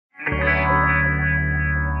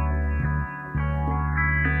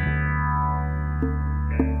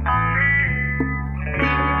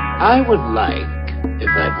I would like, if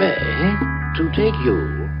I may, to take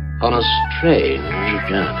you on a strange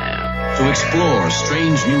journey. To explore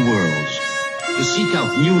strange new worlds. To seek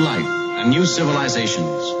out new life and new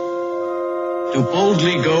civilizations. To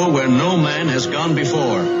boldly go where no man has gone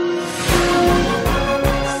before.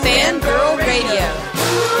 Fangirl Radio.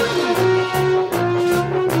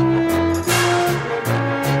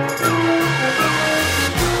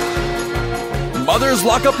 Mothers,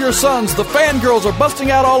 lock up your sons. The fangirls are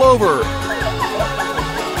busting out all over.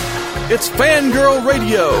 It's Fangirl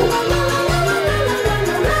Radio.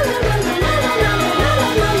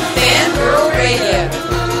 Fangirl Radio.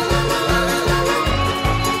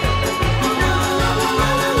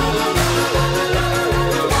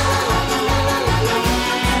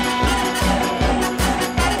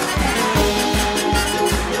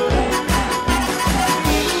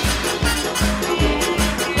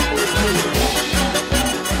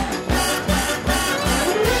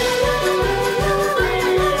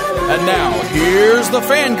 And now, here's the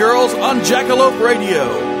Fangirls on Jackalope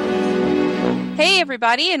Radio. Hey,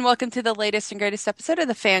 everybody, and welcome to the latest and greatest episode of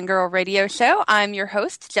the Fangirl Radio Show. I'm your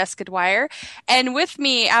host, Jessica Dwyer, and with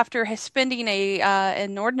me, after spending an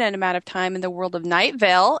inordinate amount of time in the world of Night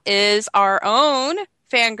Vale, is our own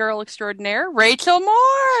fangirl extraordinaire, Rachel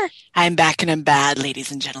Moore. I'm back and I'm bad,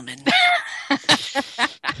 ladies and gentlemen.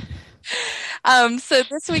 So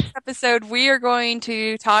this week's episode, we are going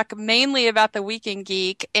to talk mainly about the Weekend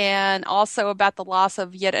Geek and also about the loss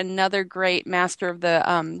of yet another great master of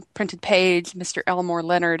the printed page, Mr. Elmore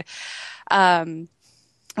Leonard,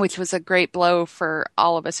 which was a great blow for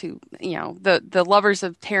all of us who, you know, the lovers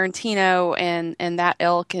of Tarantino and that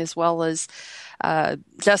ilk, as well as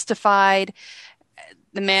Justified.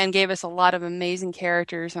 The man gave us a lot of amazing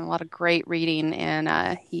characters and a lot of great reading,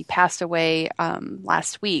 and he passed away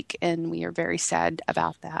last week, and we are very sad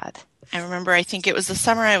about that. I remember, I think it was the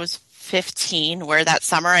summer I was 15, where that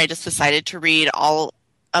summer I just decided to read all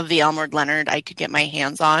of the Elmore Leonard I could get my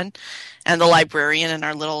hands on, and the librarian in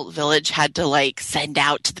our little village had to, send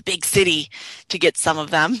out to the big city to get some of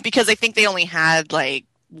them, because I think they only had,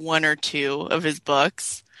 one or two of his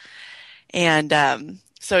books. And,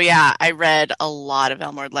 so yeah, I read a lot of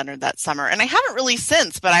Elmore Leonard that summer, and I haven't really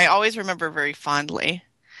since, but I always remember very fondly.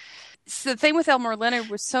 So the thing with Elmore Leonard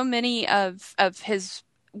was so many of his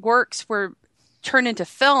works were turned into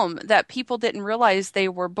film that people didn't realize they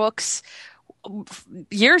were books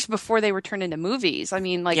years before they were turned into movies. I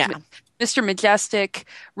mean, Mr. Majestic,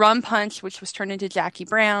 Rum Punch, which was turned into Jackie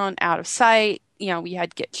Brown, Out of Sight. You know, we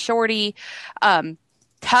had Get Shorty,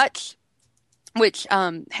 Touch, which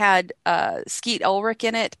had Skeet Ulrich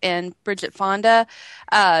in it and Bridget Fonda.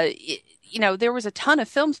 There was a ton of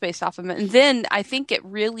films based off of it. And then I think it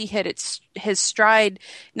really hit his stride,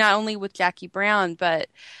 not only with Jackie Brown, but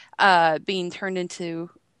being turned into,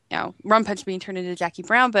 Rum Punch being turned into Jackie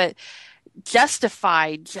Brown, but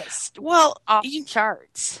Justified just off the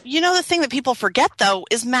charts. You know, the thing that people forget, though,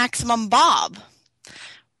 is Maximum Bob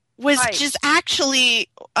was just actually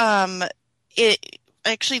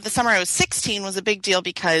Actually, the summer I was 16 was a big deal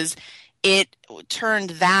because it turned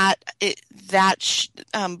that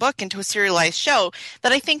book into a serialized show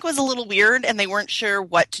that I think was a little weird, and they weren't sure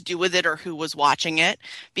what to do with it or who was watching it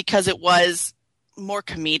because it was more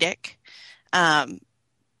comedic. But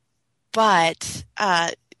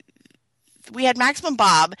we had Maximum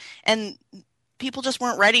Bob, and people just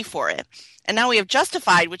weren't ready for it. And now we have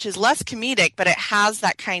Justified, which is less comedic, but it has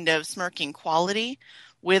that kind of smirking quality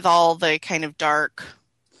with all the kind of dark,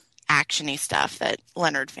 action-y stuff that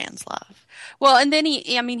Leonard fans love. Well, and then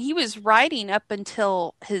he was writing up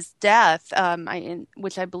until his death,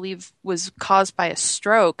 which I believe was caused by a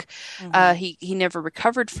stroke. Mm-hmm. He never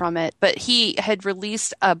recovered from it, but he had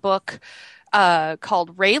released a book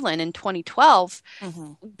called Raylan in 2012,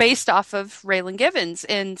 mm-hmm. based off of Raylan Givens.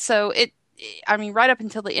 And so right up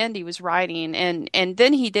until the end he was writing, and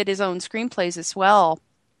then he did his own screenplays as well,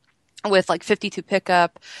 with 52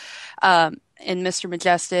 Pickup and Mr.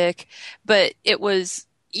 Majestic. But it was,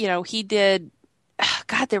 he did,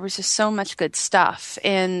 there was just so much good stuff.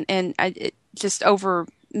 And it just over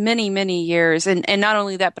many, many years. And not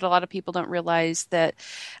only that, but a lot of people don't realize that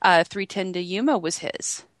 310 to Yuma was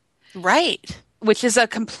his. Right. Which is a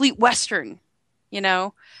complete Western,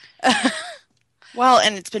 Well,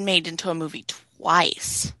 and it's been made into a movie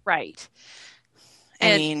twice. Right.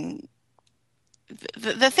 I mean,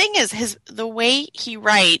 the thing is, the way he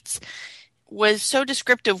writes was so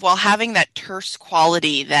descriptive while having that terse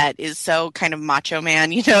quality that is so kind of macho man,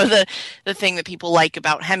 the thing that people like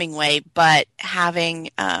about Hemingway, but having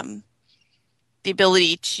the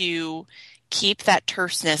ability to keep that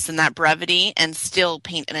terseness and that brevity and still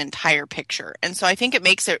paint an entire picture. And so I think it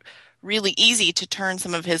makes it really easy to turn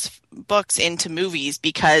some of his books into movies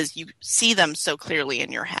because you see them so clearly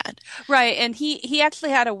in your head. Right. And he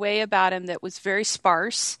actually had a way about him that was very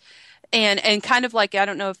sparse and kind of like, I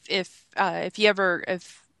don't know if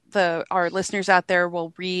our listeners out there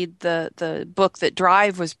will read the book that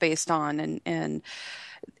Drive was based on, and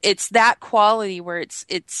it's that quality where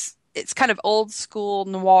it's kind of old school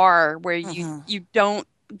noir where you don't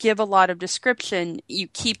give a lot of description, you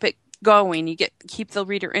keep it going, keep the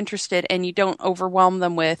reader interested, and you don't overwhelm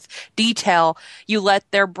them with detail. You let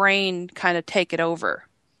their brain kind of take it over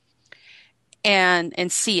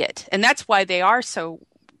and see it. And that's why they are so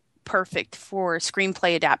perfect for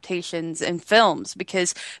screenplay adaptations and films,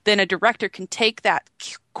 because then a director can take that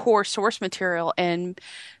core source material and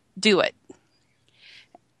do it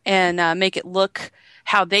and make it look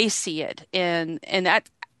how they see it. And that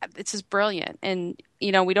it's just brilliant. And,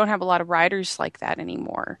 we don't have a lot of writers like that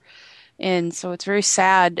anymore. And so it's very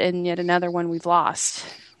sad, and yet another one we've lost.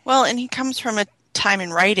 Well, and he comes from a time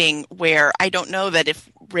in writing where I don't know that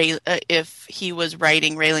if he was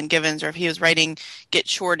writing Raylan Givens or if he was writing Get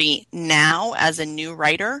Shorty now as a new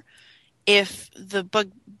writer, if the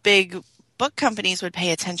big book companies would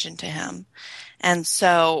pay attention to him. And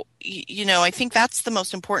so, I think that's the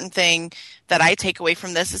most important thing that I take away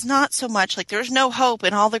from this is not so much like there's no hope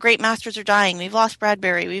and all the great masters are dying. We've lost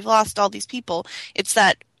Bradbury. We've lost all these people. It's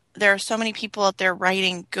that there are so many people out there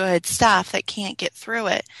writing good stuff that can't get through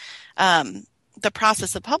it, the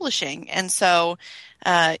process of publishing. And so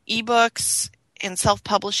ebooks and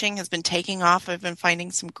self-publishing has been taking off. I've been finding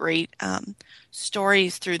some great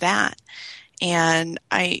stories through that. And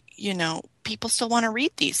people still want to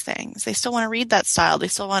read these things. They still want to read that style. They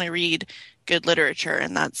still want to read good literature.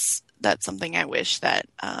 And that's something I wish that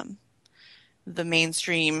the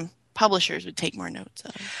mainstream publishers would take more notes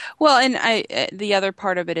of. Well, and the other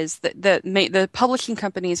part of it is that the publishing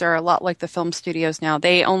companies are a lot like the film studios now.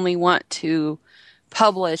 They only want to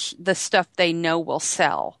publish the stuff they know will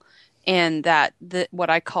sell, and what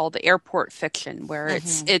I call the airport fiction, where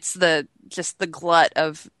it's just the glut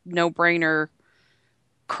of no-brainer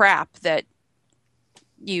crap that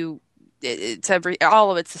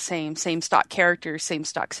all of it's the same stock characters, same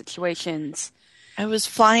stock situations. I was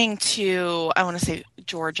flying to, I want to say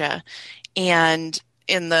Georgia, and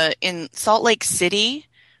in Salt Lake City,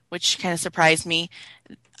 which kind of surprised me,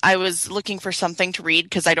 I was looking for something to read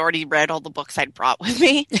because I'd already read all the books I'd brought with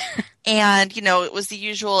me. And, it was the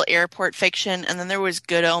usual airport fiction. And then there was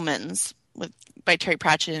Good Omens by Terry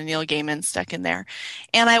Pratchett and Neil Gaiman stuck in there.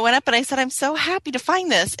 And I went up and I said, I'm so happy to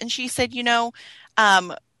find this. And she said,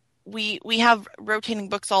 we have rotating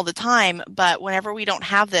books all the time, but whenever we don't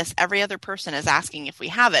have this, every other person is asking if we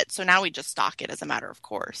have it. So now we just stock it as a matter of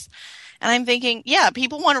course. And I'm thinking, yeah,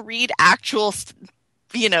 people want to read actual,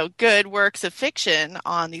 good works of fiction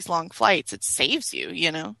on these long flights. It saves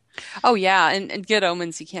you, Oh, yeah. And Good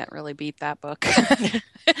Omens, you can't really beat that book.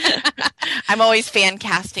 I'm always fan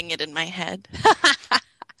casting it in my head.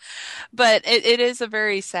 But it is a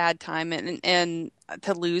very sad time, and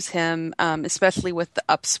to lose him, especially with the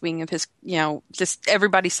upswing of his, just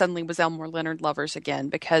everybody suddenly was Elmore Leonard lovers again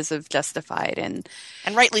because of Justified, and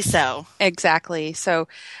rightly so. Exactly. So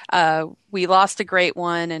we lost a great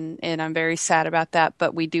one, and I'm very sad about that.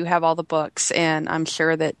 But we do have all the books, and I'm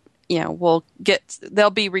sure that they'll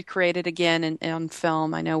be recreated again on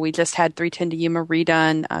film. I know we just had 3:10 to Yuma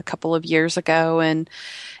redone a couple of years ago, and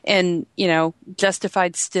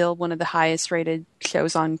Justified's still one of the highest rated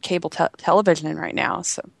shows on cable television right now.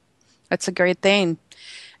 So that's a great thing.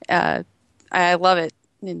 I love it.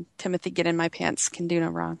 And Timothy Get in My Pants can do no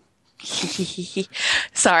wrong.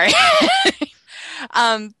 Sorry.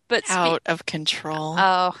 But out of control.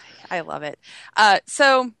 Oh, I love it.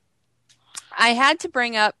 So I had to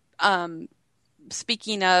bring up,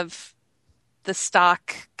 speaking of the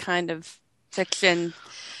stock kind of fiction,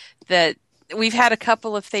 that we've had a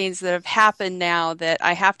couple of things that have happened now that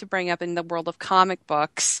I have to bring up in the world of comic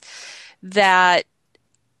books that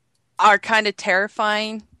are kind of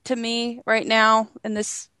terrifying to me right now in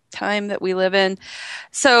this time that we live in.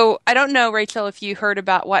 So I don't know, Rachel, if you heard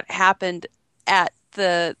about what happened at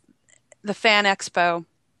the Fan Expo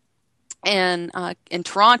in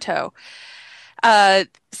Toronto.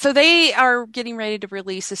 So they are getting ready to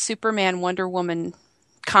release a Superman Wonder Woman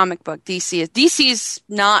comic book. DC's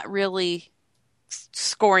not really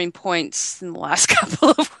scoring points in the last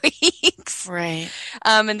couple of weeks. Right.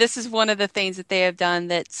 And this is one of the things that they have done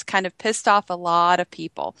that's kind of pissed off a lot of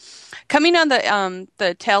people. Coming on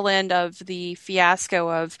the tail end of the fiasco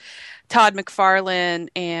of Todd McFarlane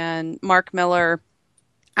and Mark Millar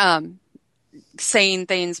saying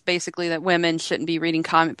things basically that women shouldn't be reading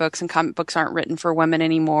comic books and comic books aren't written for women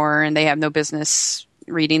anymore and they have no business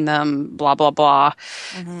reading them, blah, blah, blah.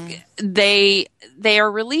 They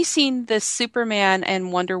are releasing this Superman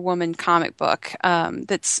and Wonder Woman comic book.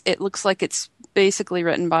 It looks like it's basically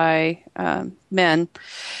written by men.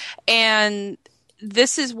 And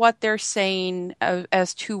this is what they're saying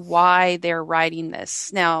as to why they're writing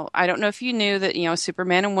this. Now, I don't know if you knew that,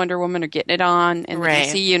 Superman and Wonder Woman are getting it on in the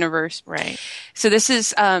DC universe. Right. So this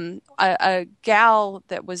is a gal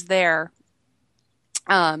that was there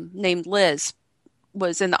named Liz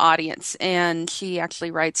was in the audience, and she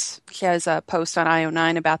actually she has a post on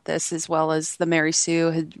IO9 about this, as well as the Mary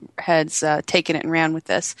Sue has taken it and ran with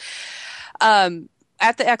this. At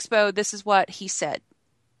the expo, this is what he said.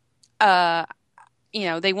 They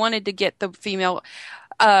wanted to get the female.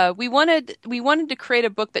 We wanted to create a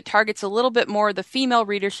book that targets a little bit more of the female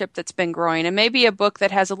readership that's been growing, and maybe a book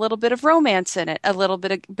that has a little bit of romance in it, a little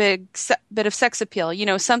bit of sex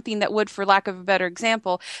appeal. Something that would, for lack of a better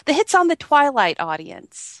example, that hits on the Twilight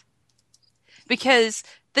audience, because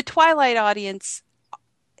the Twilight audience,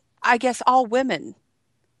 I guess, all women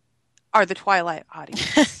are the Twilight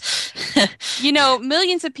audience.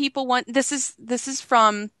 Millions of people want. This is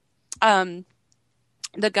from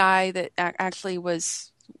the guy that actually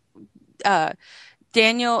was Tony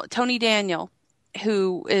Daniel,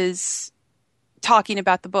 who is talking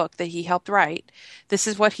about the book that he helped write. This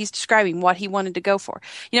is what he's describing, what he wanted to go for.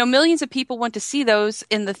 Millions of people want to see those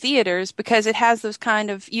in the theaters because it has those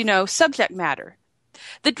kind of, subject matter.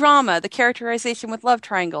 The drama, the characterization with love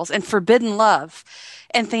triangles and forbidden love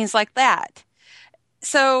and things like that.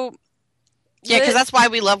 So... Yeah, because that's why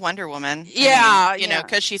we love Wonder Woman. Yeah,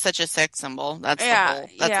 because she's such a sex symbol. That's the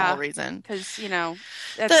whole reason. Because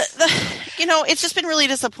it's just been really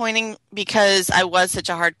disappointing because I was such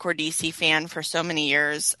a hardcore DC fan for so many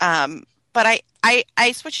years. But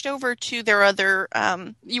I switched over to their other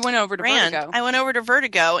you went over to brand. Vertigo. I went over to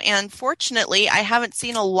Vertigo, and fortunately, I haven't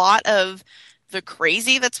seen a lot of the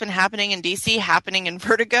crazy that's been happening in DC happening in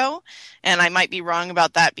Vertigo, and I might be wrong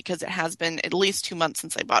about that because it has been at least 2 months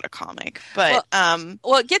since I bought a comic. But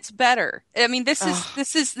well, it gets better. I mean, this is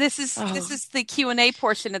the Q&A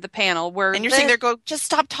portion of the panel where and you're saying there, just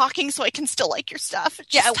stop talking so I can still like your stuff.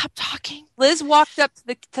 Stop talking. Liz walked up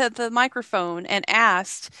to the microphone and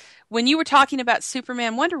asked, when you were talking about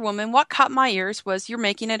Superman, Wonder Woman, what caught my ears was you're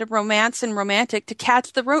making it a romance and romantic to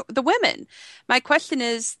catch the women. My question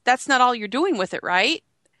is, that's not all you're doing with it, right?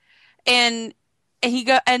 And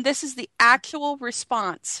this is the actual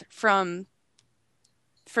response from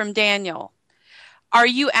Daniel. Are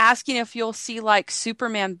you asking if you'll see like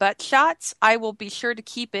Superman butt shots? I will be sure to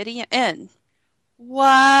keep it in.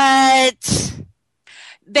 What?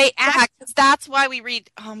 That's why we read.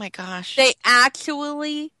 Oh my gosh. They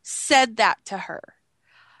actually said that to her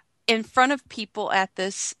in front of people at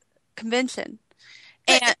this convention.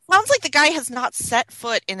 And it sounds like the guy has not set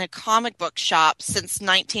foot in a comic book shop since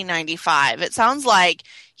 1995. It sounds like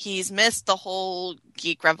he's missed the whole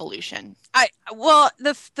geek revolution.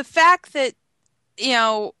 The fact that,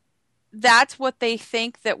 that's what they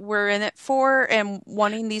think that we're in it for, and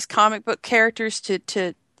wanting these comic book characters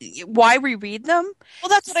to why we read them. Well,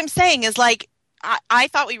 that's what I'm saying is like, I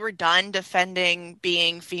thought we were done defending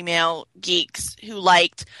being female geeks who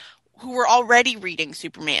were already reading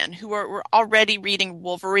Superman, who were already reading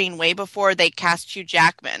Wolverine way before they cast Hugh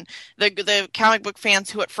Jackman. The comic book fans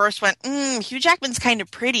who at first went, Hugh Jackman's kind of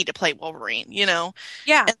pretty to play Wolverine,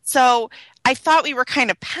 Yeah. And so I thought we were kind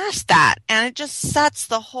of past that, and it just sets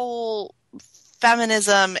the whole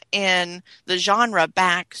feminism in the genre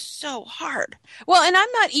back so hard. Well, and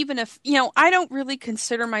I'm not even I don't really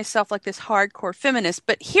consider myself like this hardcore feminist,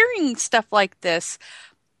 but hearing stuff like this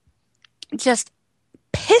just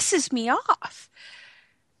pisses me off.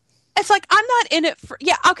 It's like, I'm not in it for,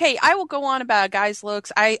 okay, I will go on about a guy's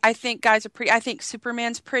looks. I think guys are pretty. I think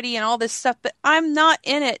Superman's pretty and all this stuff, but I'm not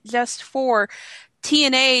in it just for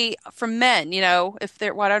TNA from men, if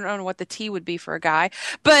they're, I don't know what the T would be for a guy,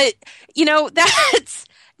 but that's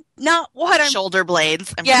not what I'm. Shoulder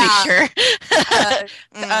blades, I'm pretty sure.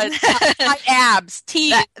 Abs,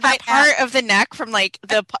 T. That part of the neck from like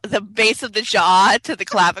the base of the jaw to the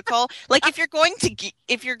clavicle. Like if you're going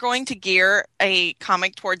to gear a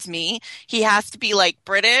comic towards me, he has to be like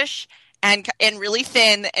British and really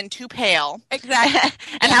thin and too pale. Exactly.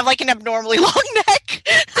 And have like an abnormally long neck.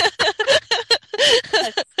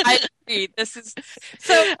 I agree. This is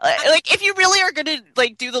so like if you really are going to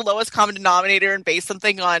like do the lowest common denominator and base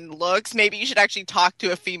something on looks, maybe you should actually talk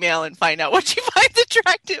to a female and find out what she finds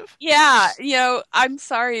attractive. Yeah, I'm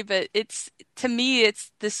sorry, but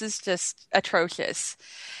this is just atrocious.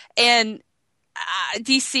 And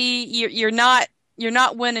DC, you're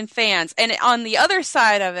not winning fans. And on the other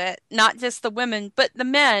side of it, not just the women, but the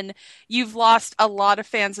men, you've lost a lot of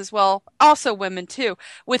fans as well. Also women too,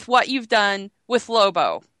 with what you've done with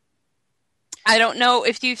Lobo. I don't know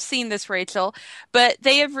if you've seen this, Rachel, but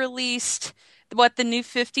they have released what the New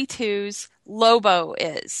 52's Lobo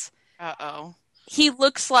is. Uh-oh. He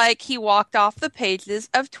looks like he walked off the pages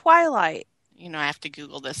of Twilight. I have to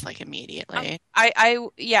Google this like immediately. I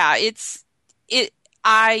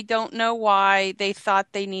don't know why they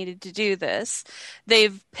thought they needed to do this.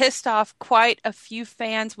 They've pissed off quite a few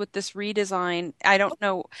fans with this redesign. I don't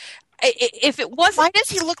know. If it wasn't... Why does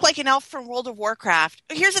he look like an elf from World of Warcraft?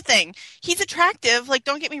 Here's the thing. He's attractive. Like,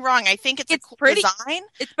 don't get me wrong. I think it's a cool pretty design.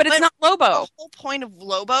 But it's not Lobo. The whole point of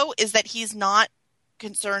Lobo is that he's not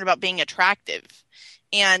concerned about being attractive.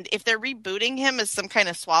 And if they're rebooting him as some kind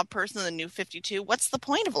of suave person in the New 52, what's the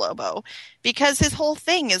point of Lobo? Because his whole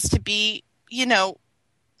thing is to be,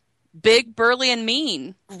 big, burly, and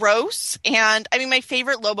mean. Gross. And I mean, my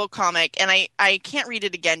favorite Lobo comic, and I can't read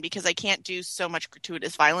it again because I can't do so much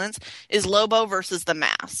gratuitous violence, is Lobo versus the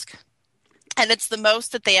Mask. And it's the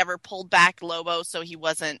most that they ever pulled back Lobo so he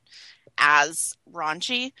wasn't as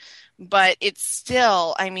raunchy. But it's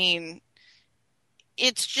still, I mean,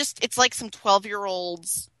 it's like some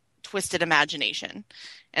 12-year-old's twisted imagination.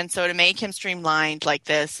 And so to make him streamlined like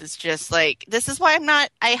this is just like, this is why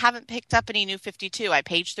I haven't picked up any New 52. I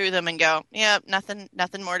page through them and go, yeah, nothing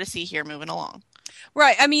more to see here, moving along.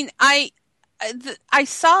 Right. I mean, I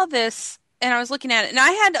saw this and I was looking at it and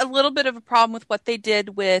I had a little bit of a problem with what they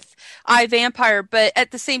did with iVampire, but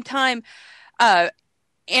at the same time,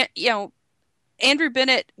 Andrew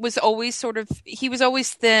Bennett was always he was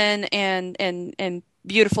always thin and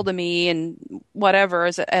beautiful to me and whatever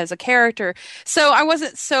as a character. So I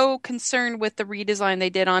wasn't so concerned with the redesign they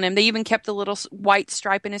did on him. They even kept the little white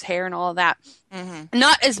stripe in his hair and all of that. Mm-hmm.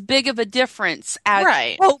 Not as big of a difference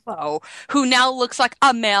as Lobo, who now looks like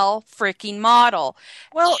a male freaking model.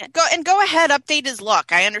 Well, go ahead, update his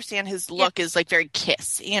look. I understand his look is like very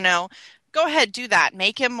Kiss, Go ahead, do that.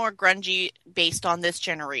 Make him more grungy based on this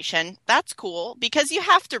generation. That's cool because you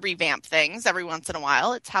have to revamp things every once in a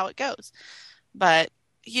while. It's how it goes. But,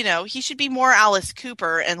 he should be more Alice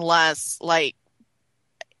Cooper and less like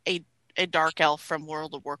a dark elf from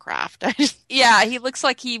World of Warcraft. Yeah, he looks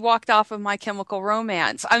like he walked off of My Chemical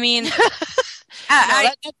Romance. I mean,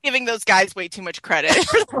 that's giving those guys way too much credit.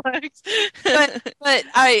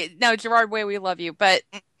 but Gerard Way, we love you. But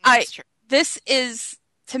this is,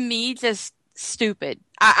 to me, just stupid.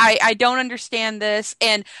 I don't understand this.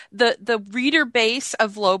 And the reader base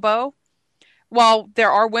of Lobo, while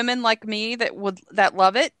there are women like me that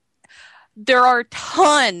love it, there are a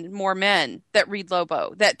ton more men that read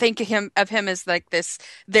Lobo that think of him as like this,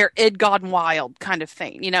 their id gone wild kind of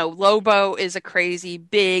thing. Lobo is a crazy,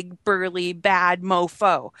 big, burly, bad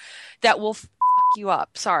mofo that will fuck you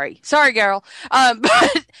up. Sorry, girl.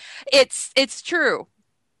 But it's true.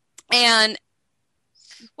 And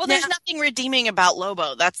there's nothing redeeming about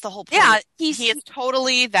Lobo. That's the whole point. Yeah, he is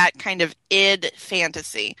totally that kind of id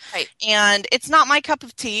fantasy. Right. And it's not my cup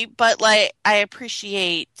of tea, but like I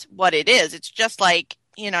appreciate what it is. It's just like,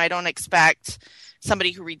 I don't expect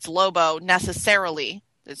somebody who reads Lobo necessarily,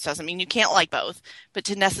 this doesn't mean you can't like both, but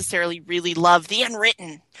to necessarily really love the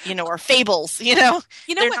unwritten, or fables, they're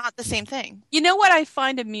not the same thing. You know what I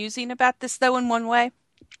find amusing about this though in one way?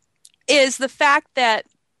 Is the fact that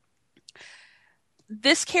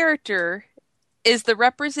this character is the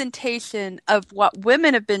representation of what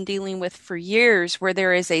women have been dealing with for years, where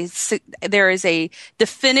there is a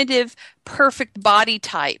definitive, perfect body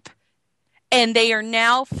type, and they are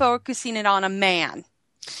now focusing it on a man.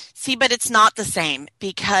 See, but it's not the same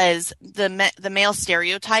because the male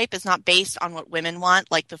stereotype is not based on what women want,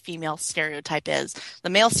 like the female stereotype is. The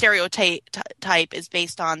male stereotype is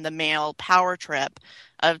based on the male power trip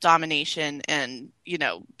of domination and,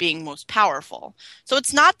 being most powerful. So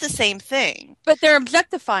it's not the same thing. But they're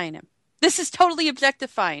objectifying him. This is totally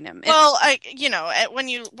objectifying him. Well,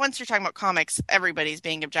 once you're talking about comics, everybody's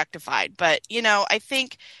being objectified. But, I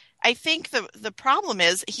think the problem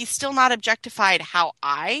is he's still not objectified how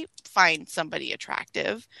I find somebody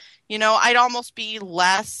attractive.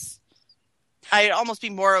 I'd almost be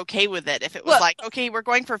more okay with it if it was like, okay, we're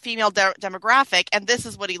going for a female demographic and this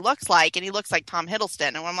is what he looks like, and he looks like Tom Hiddleston,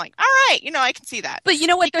 and I'm like, all right, I can see that. But you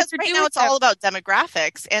know what? Because right now it's all about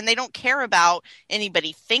demographics, and they don't care about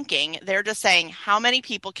anybody thinking. They're just saying, how many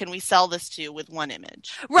people can we sell this to with one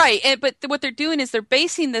image? Right, but what they're doing is they're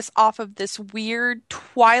basing this off of this weird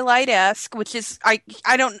Twilight-esque, which is I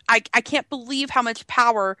can't believe how much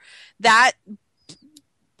power that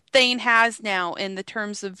saying has now in the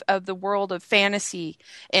terms of the world of fantasy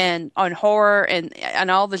and on horror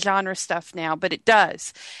and all the genre stuff now, but it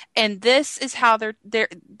does. And this is how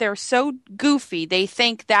they're so goofy. They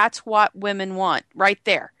think that's what women want right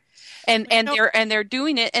there. And they're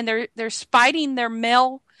doing it, and they're spiting their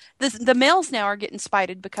male. The males now are getting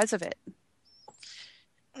spited because of it.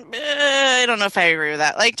 I don't know if I agree with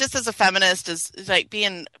that. Like, just as a feminist, is like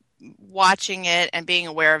watching it and being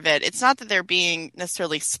aware of it. It's not that they're being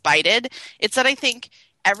necessarily spited. It's that I think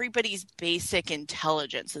everybody's basic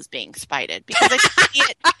intelligence is being spited, because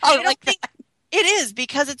I don't think it is,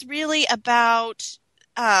 because it's really about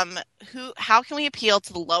how can we appeal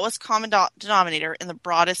to the lowest common denominator in the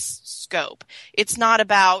broadest scope. It's not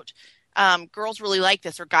about girls really like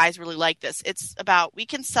this or guys really like this. It's about, we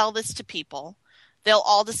can sell this to people. They'll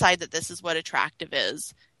all decide that this is what attractive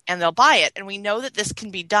is, and they'll buy it. And we know that this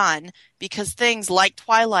can be done because things like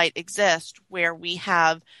Twilight exist, where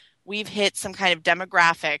we've hit some kind of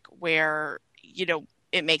demographic where,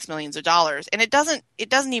 it makes millions of dollars. And it doesn't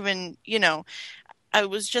even, I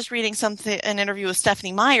was just reading an interview with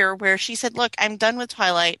Stephenie Meyer where she said, look, I'm done with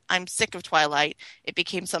Twilight. I'm sick of Twilight. It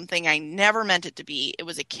became something I never meant it to be. It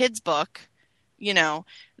was a kid's book,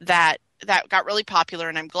 that got really popular,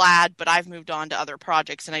 and I'm glad, but I've moved on to other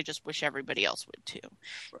projects, and I just wish everybody else would too.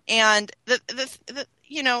 And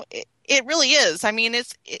it really is. I mean,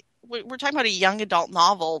 we're talking about a young adult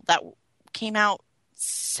novel that came out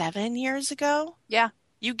 7 years ago. Yeah.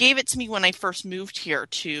 You gave it to me when I first moved here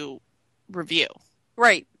to review.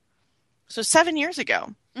 Right. So 7 years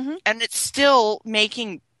ago. Mm-hmm. And it's still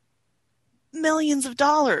making millions of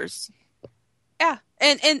dollars. Yeah.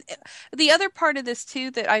 And the other part of this too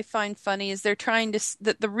that I find funny is they're trying to,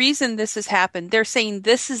 the reason this has happened, they're saying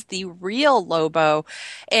this is the real Lobo,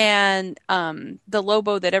 and the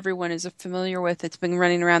Lobo that everyone is familiar with, it's been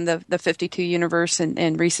running around the 52 universe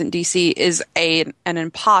and recent DC, is an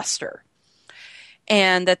imposter.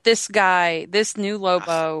 And that this new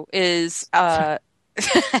Lobo is that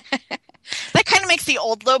kind of makes the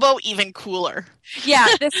old Lobo even cooler. Yeah,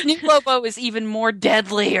 this new Lobo is even more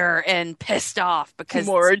deadlier and pissed off because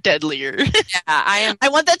more deadlier. Yeah, I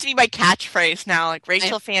want that to be my catchphrase now, like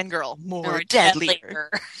Rachel Fangirl, more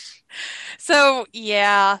deadlier. So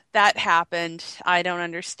yeah, that happened. I don't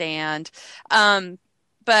understand.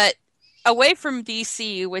 But away from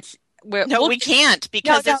DC, which we can't,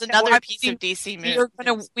 because there's another piece of DC movie.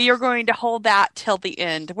 We are going to hold that till the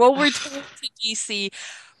end. We'll return to DC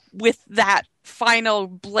with that final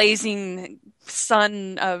blazing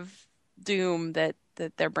sun of doom that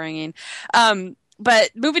they're bringing.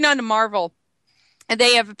 But moving on to Marvel,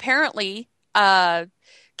 they have apparently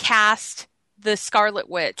cast the Scarlet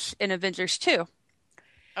Witch in Avengers 2.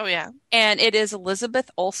 Oh, yeah. And it is Elizabeth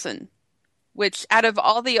Olsen, which out of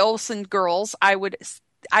all the Olsen girls, I would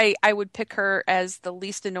pick her as the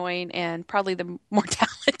least annoying and probably the more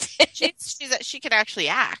talented. She could actually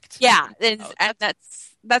act. Yeah, and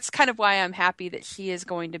that's kind of why I'm happy that she is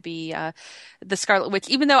going to be the Scarlet Witch.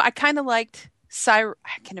 Even though I kind of liked I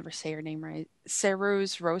can never say her name right.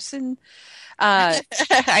 Saoirse Ronan.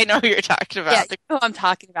 I know who you're talking about. Yeah, you know who I'm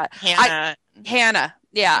talking about. Hannah.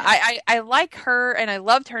 Yeah, I like her, and I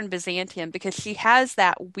loved her in Byzantium because she has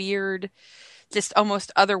that weird, just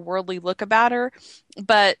almost otherworldly look about her.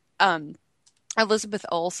 But Elizabeth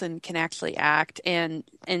Olsen can actually act, and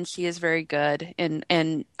she is very good,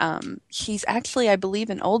 and she's actually, I believe,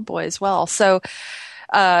 in Old Boy as well. So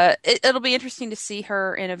it'll be interesting to see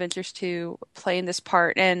her in Avengers 2 playing this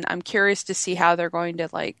part, and I'm curious to see how they're going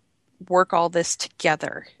to work all this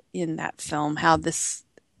together in that film, how the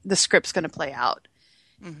script's going to play out.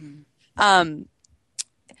 Mm-hmm.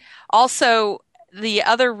 Also, the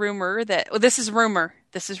other rumor this is rumor.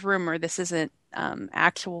 This isn't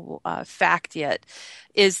actual fact yet,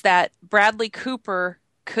 is that Bradley Cooper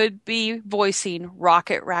could be voicing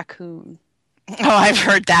Rocket Raccoon. Oh, I've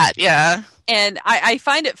heard that, yeah. And I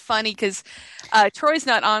find it funny because Troy's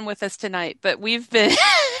not on with us tonight, but we've been,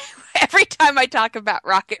 every time I talk about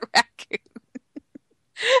Rocket Raccoon,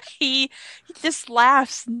 he just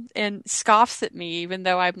laughs and scoffs at me, even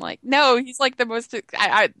though I'm like, no, he's like the most, the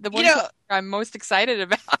one I'm most excited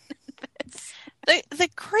about. The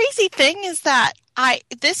crazy thing is that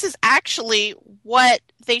this is actually what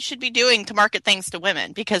they should be doing to market things to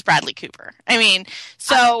women, because Bradley Cooper. I mean,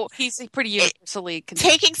 so he's pretty universally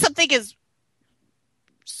taking something as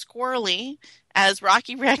squirrely as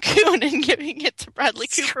Rocky Raccoon and giving it to Bradley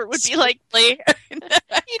Cooper would be like, you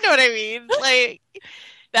know what I mean? Like,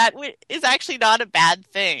 that is actually not a bad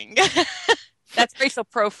thing. That's racial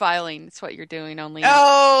profiling. That's what you're doing. Only.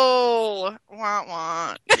 Oh, wah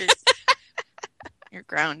wah. You're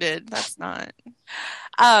grounded. That's not.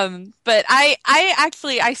 But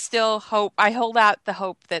I still hope, I hold out the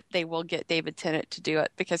hope that they will get David Tennant to do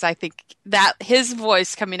it, because I think that his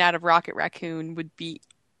voice coming out of Rocket Raccoon would be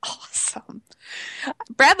awesome.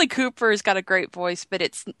 Bradley Cooper's got a great voice, but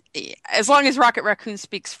it's, as long as Rocket Raccoon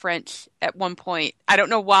speaks French at one point, I don't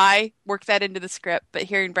know why, work that into the script, but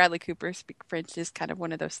hearing Bradley Cooper speak French is kind of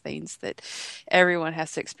one of those things that everyone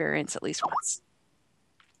has to experience at least once.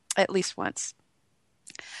 At least once.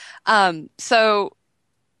 So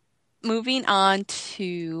moving on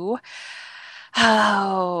to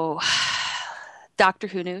Doctor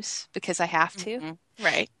Who news, because I have to. Mm-hmm.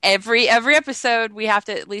 Right. Every episode we have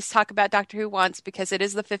to at least talk about Doctor Who once, because it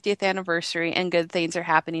is the 50th anniversary and good things are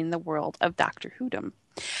happening in the world of Doctor Whodom.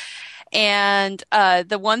 And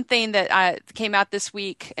the one thing that came out this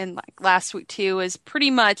week and like last week too is pretty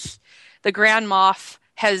much the Grand Moff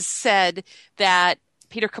has said that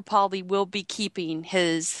Peter Capaldi will be keeping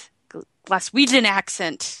his Glaswegian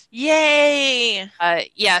accent. Yay!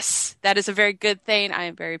 Yes, that is a very good thing. I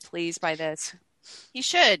am very pleased by this. He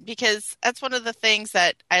should, because that's one of the things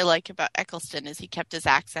that I like about Eccleston is he kept his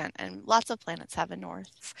accent, and lots of planets have a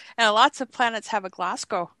north. And lots of planets have a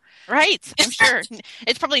Glasgow. Right, I'm sure.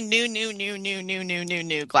 It's probably new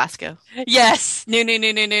Glasgow. Yes,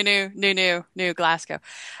 new Glasgow.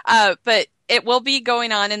 But it will be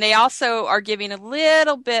going on, and they also are giving a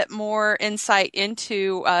little bit more insight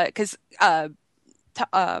into, because I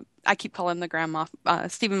keep calling him the Grand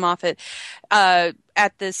Moff, Stephen Moffat,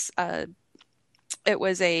 at this, it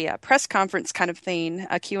was a press conference kind of thing,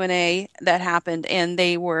 a Q&A that happened, and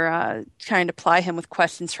they were trying to ply him with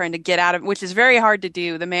questions, trying to get out of, which is very hard to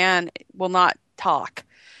do. The man will not talk.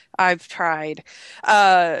 I've tried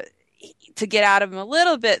to get out of him a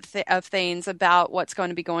little bit of things about what's going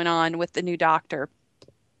to be going on with the new Doctor.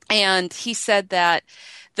 And he said that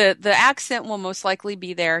the accent will most likely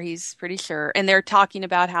be there. He's pretty sure. And they're talking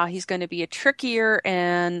about how he's going to be a trickier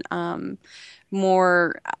and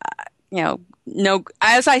more, no,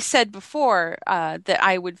 as I said before, that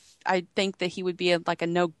I think that he would be like a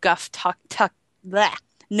no guff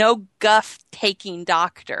taking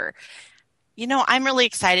Doctor. I'm really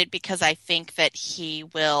excited because I think that he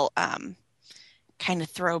will kind of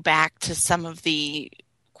throw back to some of the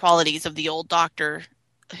qualities of the old Doctor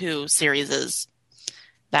Who series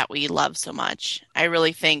that we love so much. I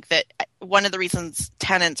really think that one of the reasons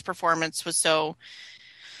Tennant's performance was so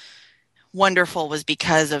wonderful was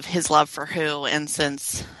because of his love for Who, and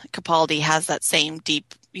since Capaldi has that same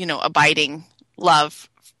deep, abiding love,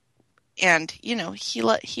 and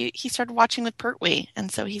he started watching with Pertwee,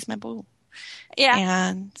 and so he's my boo. Yeah,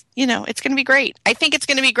 and it's going to be great. I think it's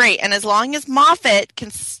going to be great, and as long as Moffat can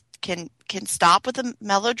stop with the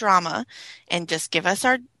melodrama and just give us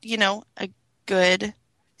our a good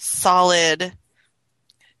solid.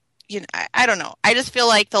 I don't know. I just feel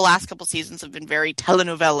like the last couple seasons have been very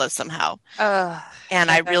telenovela somehow. And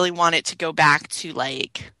I really want it to go back to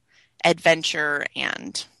like adventure,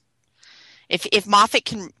 and if Moffat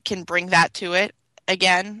can bring that to it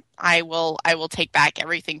again, I will take back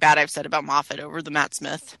everything bad I've said about Moffat over the Matt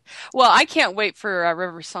Smith. Well, I can't wait for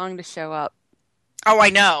River Song to show up. Oh,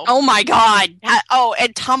 I know. Oh my God. Oh,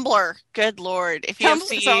 and Tumblr. Good Lord. If you have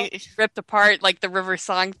seen ripped apart like the River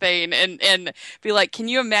Song thing and be like, can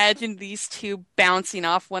you imagine these two bouncing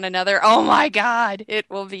off one another? Oh my God. It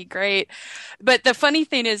will be great. But the funny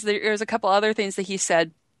thing is there's a couple other things that he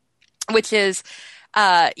said, which is,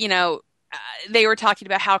 they were talking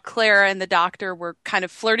about how Clara and the Doctor were kind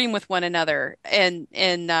of flirting with one another, and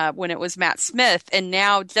when it was Matt Smith, and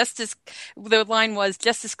now the line was,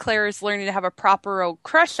 just as Clara is learning to have a proper old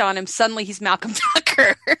crush on him, suddenly he's Malcolm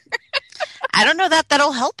Tucker. I don't know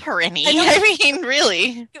that'll help her any. I mean,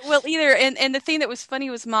 really. Well, either, and the thing that was funny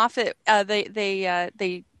was Moffat.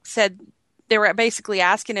 They said they were basically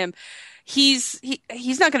asking him, he's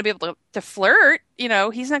not going to be able to flirt, he's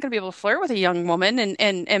not going to be able to flirt with a young woman.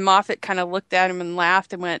 And Moffat kind of looked at him and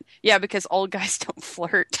laughed and went, yeah, because old guys don't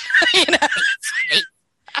flirt.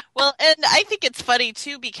 Well, and I think it's funny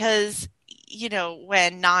too, because,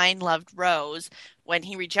 when Nine loved Rose, when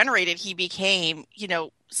he regenerated, he became,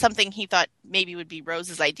 something he thought maybe would be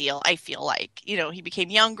Rose's ideal. I feel like, he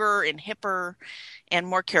became younger and hipper and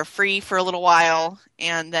more carefree for a little while.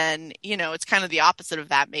 And then, it's kind of the opposite of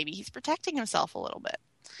that. Maybe he's protecting himself a little bit.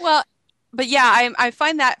 Well, but yeah, I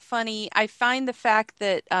find that funny. I find the fact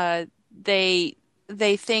that they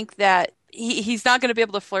think that he's not going to be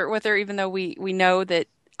able to flirt with her, even though we know that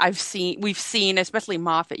we've seen, especially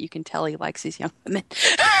Moffat, you can tell he likes these young women.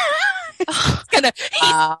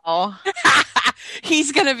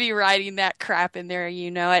 He's going to be writing that crap in there,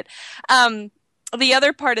 it. The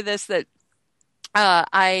other part of this that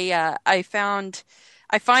I find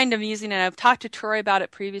amusing, and I've talked to Troy about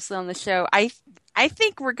it previously on the show. I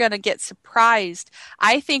think we're going to get surprised.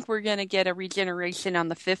 I think we're going to get a regeneration on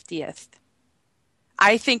the 50th.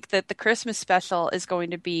 I think that the Christmas special is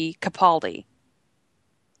going to be Capaldi.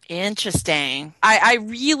 Interesting. I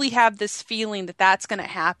really have this feeling that that's going to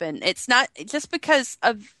happen. It's not just because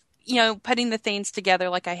of, putting the things together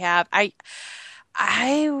like I have. I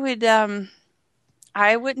wouldn't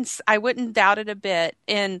doubt it a bit.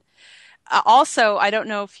 And also, I don't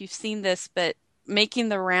know if you've seen this, but making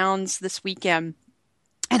the rounds this weekend,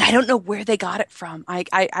 and I don't know where they got it from.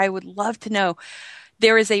 I would love to know.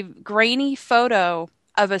 There is a grainy photo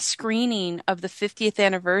of a screening of the 50th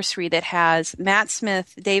anniversary that has Matt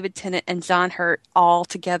Smith, David Tennant, and John Hurt all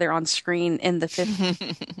together on screen in the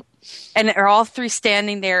 50th. And they're all three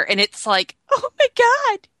standing there, and it's like, oh my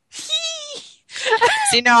God.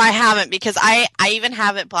 See, no, I haven't, because I even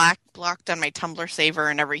have it blocked on my Tumblr saver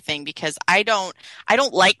and everything, because I don't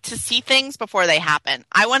like to see things before they happen.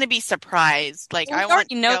 I want to be surprised. Like, I want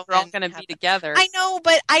to know we're all going to be together. I know,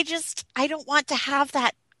 but I don't want to have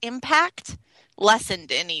that impact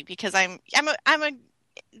lessened any, because I'm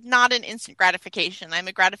not an instant gratification. I'm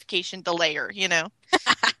a gratification delayer,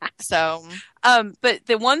 So, but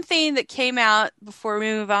the one thing that came out before we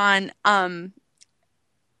move on,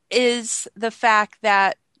 is the fact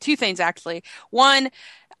that two things actually. One,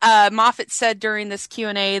 Moffat said during this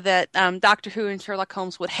Q&A that Doctor Who and Sherlock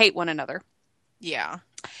Holmes would hate one another. Yeah.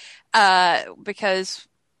 Because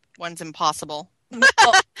one's impossible.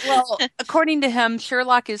 well, according to him,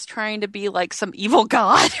 Sherlock is trying to be like some evil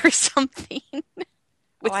god or something.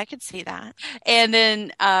 I could see that. And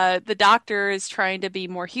then the Doctor is trying to be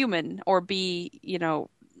more human, or be,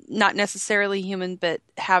 not necessarily human, but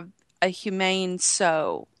have a humane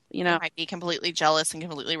soul. They might be completely jealous and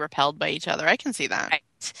completely repelled by each other. I can see that. Right.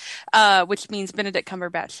 Which means Benedict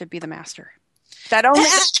Cumberbatch should be the Master. That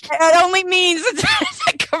only means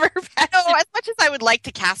that Cumberbatch. No, as much as I would like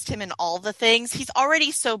to cast him in all the things, he's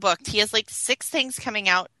already so booked. He has like 6 things coming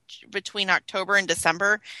out between October and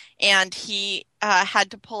December, and he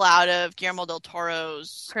had to pull out of Guillermo del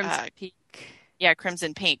Toro's Crimson Peak. Yeah,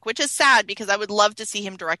 Crimson Peak, which is sad, because I would love to see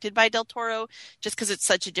him directed by Del Toro, just because it's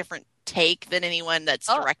such a different take than anyone that's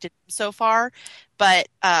directed him so far. But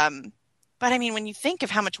I mean, when you think of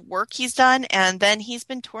how much work he's done, and then he's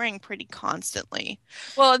been touring pretty constantly.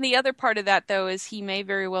 Well, and the other part of that, though, is he may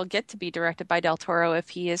very well get to be directed by Del Toro if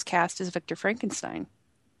he is cast as Victor Frankenstein.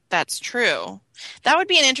 That's true. That would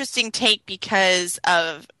be an interesting take, because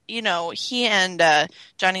of, he and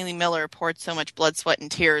Johnny Lee Miller poured so much blood, sweat, and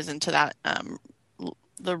tears into that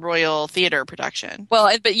the Royal Theatre production.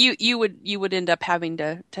 Well, but you would end up having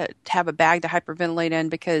to have a bag to hyperventilate in,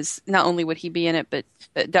 because not only would he be in it, but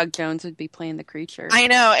Doug Jones would be playing the creature. I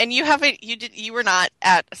know, and you were not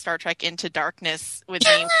at Star Trek Into Darkness with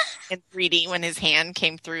me in 3D when his hand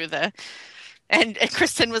came through the. And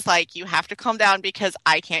Kristen was like, "You have to calm down, because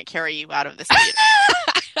I can't carry you out of this theater."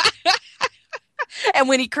 And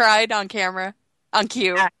when he cried on camera, on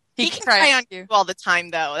cue. Yeah. He can cry on cue all the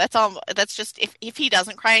time, though. That's just, if he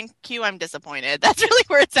doesn't cry on cue, I'm disappointed. That's really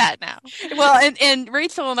where it's at now. Well, and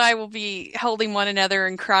Rachel and I will be holding one another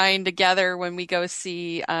and crying together when we go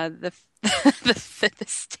see the Fifth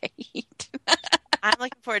Estate. I'm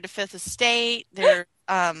looking forward to Fifth Estate. There's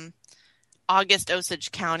August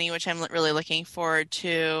Osage County, which I'm really looking forward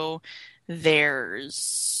to.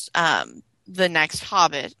 There's the next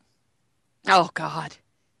Hobbit. Oh, God.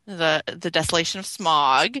 The Desolation of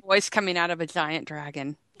Smaug. Voice coming out of a giant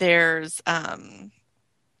dragon. There's what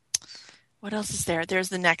else is there? There's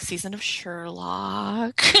the next season of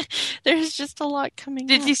Sherlock. There's just a lot coming.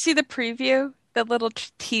 Did you see the preview? The little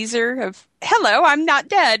teaser of "Hello, I'm not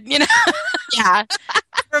dead." Yeah, it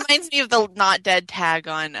reminds me of the "not dead" tag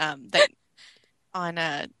on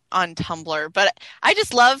on Tumblr. But I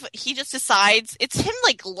just love, he just decides, it's him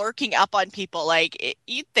like lurking up on people. Like,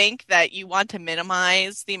 you'd think that you want to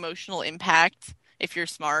minimize the emotional impact if you're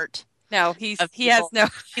smart. No, he has no.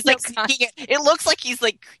 He's like, it looks like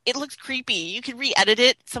it looks creepy. You could re-edit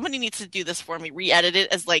it. Somebody needs to do this for me. Re-edit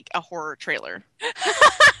it as like a horror trailer.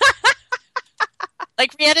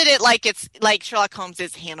 Like, re-edit it like it's like Sherlock Holmes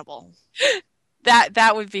is Hannibal.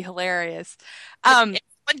 That would be hilarious. If someone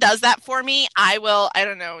does that for me, I will, I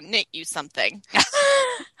don't know, knit you something.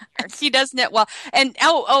 She does knit well. And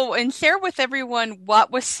and share with everyone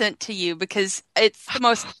what was sent to you, because it's the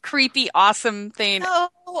most creepy, awesome thing.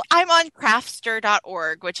 Oh, I'm on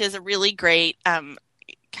craftster.org, which is a really great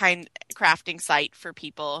crafting site for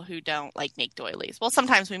people who don't like make doilies. Well,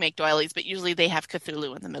 sometimes we make doilies, but usually they have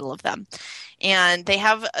Cthulhu in the middle of them. And they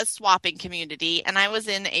have a swapping community, and I was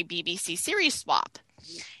in a BBC series swap.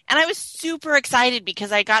 And I was super excited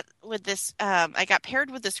because I got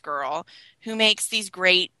paired with this girl who makes these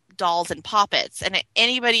great dolls and poppets. And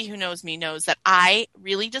anybody who knows me knows that I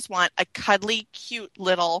really just want a cuddly, cute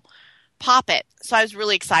little poppet. So I was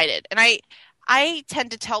really excited. And I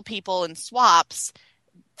tend to tell people in swaps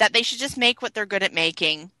that they should just make what they're good at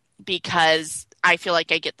making, because I feel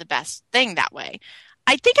like I get the best thing that way.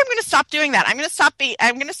 I think I'm going to stop doing that. I'm going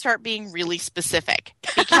to start being really specific,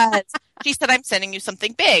 because she said, I'm sending you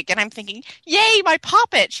something big. And I'm thinking, yay, my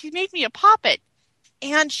poppet. She made me a poppet.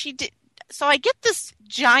 And she did. So I get this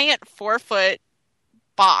giant 4-foot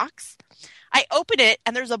box. I open it,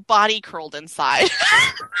 and there's a body curled inside.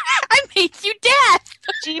 I made you death.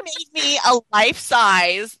 She made me a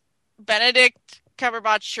life-size Benedict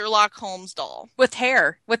Cumberbatch Sherlock Holmes doll. With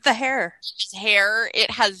hair. With the hair. It's hair.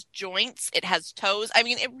 It has joints. It has toes. I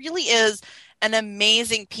mean, it really is an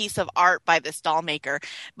amazing piece of art by this doll maker.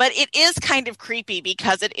 But it is kind of creepy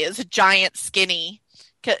because it is a giant, skinny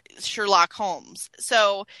Sherlock Holmes.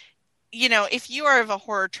 So, if you are of a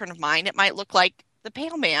horror turn of mind, it might look like the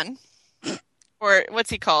Pale Man. Or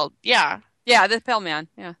what's he called? Yeah. Yeah, the Pale Man.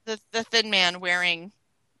 Yeah. The thin man wearing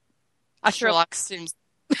a Sherlock Holmes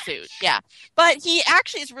suit. Yeah. But he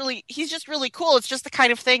actually he's just really cool. It's just the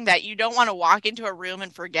kind of thing that you don't want to walk into a room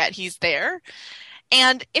and forget he's there.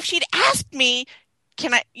 And if she'd asked me,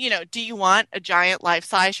 do you want a giant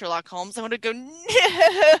life-size Sherlock Holmes? I would have go,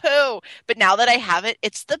 no. But now that I have it,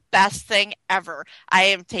 it's the best thing ever. I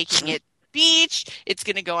am taking it beach. It's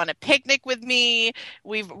going to go on a picnic with me.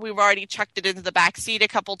 We've already chucked it into the back seat a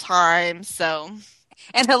couple times. So,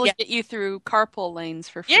 and he'll get you through carpool lanes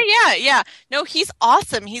for free. Yeah. No, he's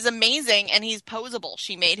awesome. He's amazing, and he's posable.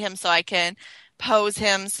 She made him so I can pose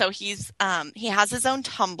him. So he has his own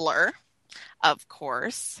Tumblr, of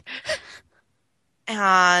course.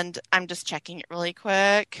 And I'm just checking it really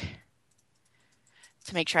quick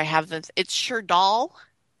to make sure I have this. It's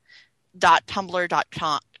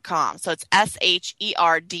sherdoll.tumblr.com. So it's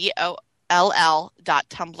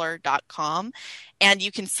SHERDOLL.tumblr.com. And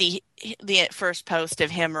you can see the first post of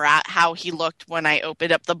him, how he looked when I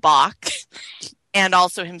opened up the box. And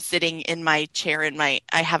also him sitting in my chair I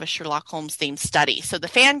have a Sherlock Holmes themed study. So the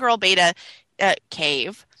Fangirl Beta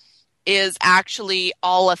cave is actually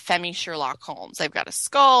all of Femi Sherlock Holmes. I've got a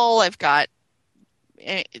skull, I've got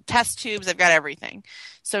test tubes, I've got everything.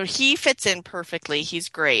 So he fits in perfectly. He's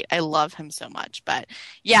great. I love him so much. But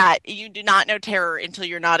yeah, you do not know terror until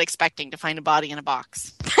you're not expecting to find a body in a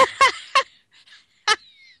box.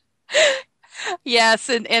 Yes,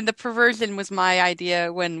 and the perversion was my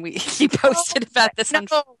idea when he posted about this. No,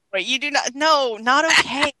 you do not. No, not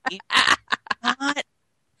okay. Not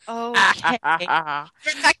okay.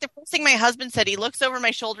 In fact, the first thing my husband said, he looks over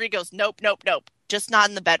my shoulder, he goes, nope, just not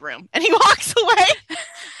in the bedroom. And he walks away.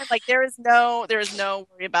 I'm like, there is no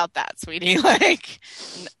worry about that, sweetie. Like,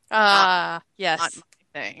 yes. Not my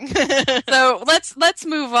thing. So let's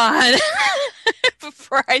move on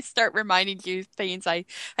before I start reminding you things I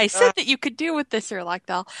said that you could do with this Sherlock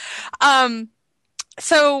doll.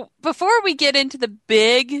 So before we get into the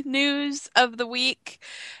big news of the week,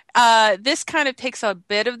 this kind of takes a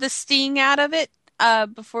bit of the sting out of it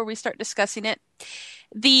before we start discussing it.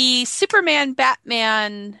 The Superman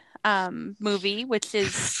Batman movie, which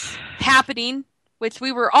is happening, which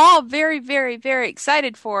we were all very, very, very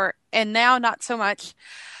excited for, and now not so much.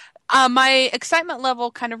 My excitement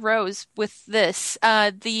level kind of rose with this.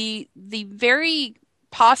 The very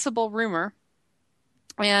possible rumor,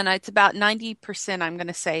 and it's about 90%, I'm going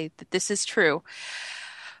to say that this is true.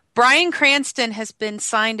 Bryan Cranston has been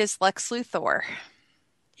signed as Lex Luthor.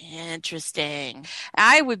 Interesting.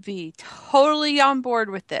 I would be totally on board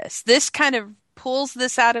with this. This kind of pulls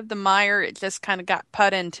this out of the mire it just kind of got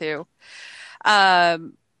put into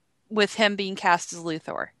with him being cast as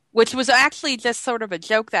Luthor, which was actually just sort of a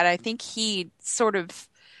joke that I think he sort of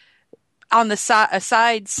on the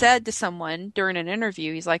aside said to someone during an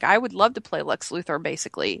interview. He's like, I would love to play Lex Luthor,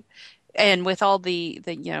 basically. And with all the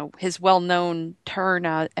his well-known turn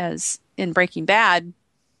as in Breaking Bad,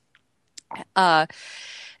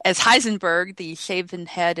 as Heisenberg, the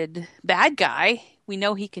shaven-headed bad guy, we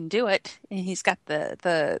know he can do it, and he's got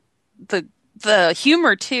the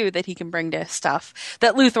humor too that he can bring to stuff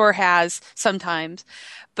that Luthor has sometimes.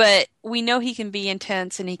 But we know he can be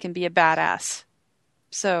intense and he can be a badass.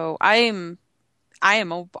 So I am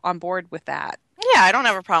on board with that. Yeah, I don't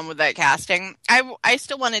have a problem with that casting. I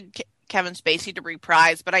still wanted Kevin Spacey to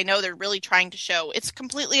reprise, but I know they're really trying to show it's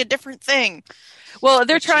completely a different thing. Well,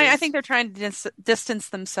 I think they're trying to distance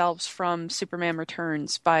themselves from Superman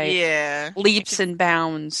Returns by leaps and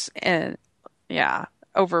bounds and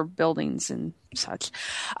over buildings and such.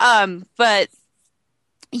 But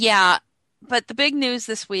the big news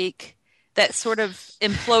this week that sort of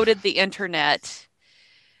imploded the internet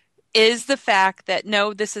is the fact that,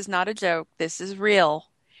 no, this is not a joke. This is real.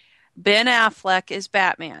 Ben Affleck is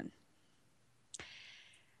Batman.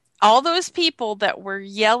 All those people that were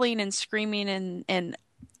yelling and screaming in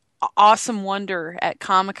awesome wonder at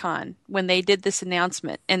Comic-Con when they did this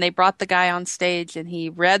announcement, and they brought the guy on stage and he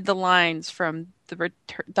read the lines from the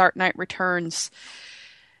Dark Knight Returns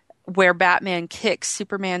where Batman kicks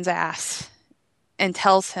Superman's ass and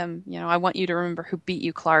tells him, I want you to remember who beat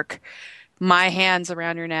you, Clark. My hands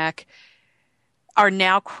around your neck, are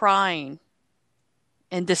now crying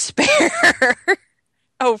in despair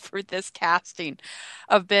over this casting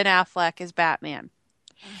of Ben Affleck as Batman.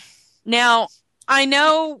 Now, I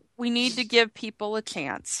know we need to give people a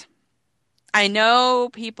chance. I know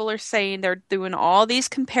people are saying they're doing all these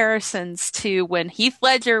comparisons to when Heath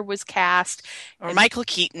Ledger was cast. Or Michael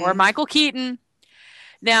Keaton.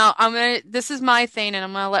 Now, this is my thing, and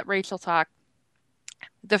I'm going to let Rachel talk.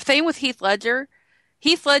 The thing with Heath Ledger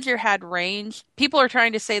had range. People are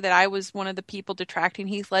trying to say that I was one of the people detracting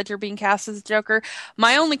Heath Ledger being cast as Joker.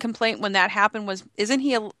 My only complaint when that happened was, isn't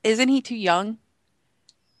he too young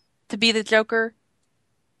to be the Joker?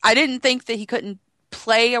 I didn't think that he couldn't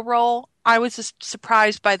play a role. I was just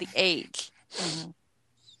surprised by the age. Mm-hmm.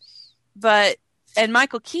 And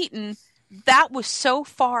Michael Keaton, that was so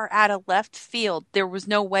far out of left field, there was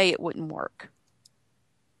no way it wouldn't work.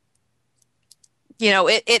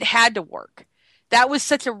 It had to work. That was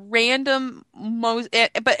such a random,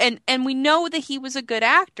 and we know that he was a good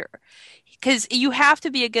actor, because you have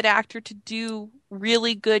to be a good actor to do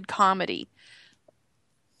really good comedy.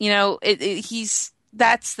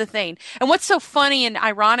 That's the thing. And what's so funny and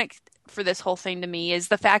ironic for this whole thing to me is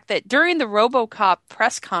the fact that during the RoboCop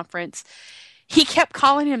press conference, he kept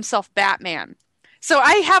calling himself Batman. So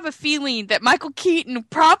I have a feeling that Michael Keaton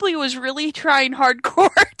probably was really trying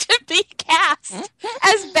hardcore to be cast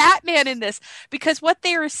as Batman in this. Because what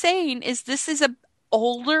they are saying is this is a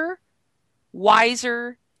older,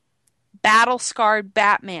 wiser, battle-scarred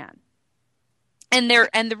Batman. And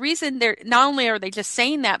the reason they're not only are they just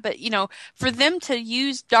saying that, but for them to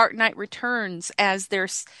use Dark Knight Returns as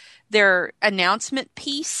their announcement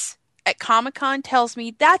piece at Comic-Con tells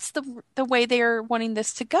me that's the way they are wanting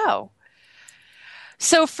this to go.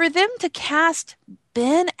 So for them to cast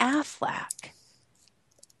Ben Affleck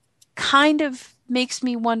kind of makes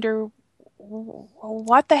me wonder,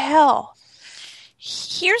 what the hell?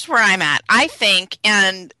 Here's where I'm at. I think,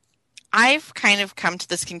 and I've kind of come to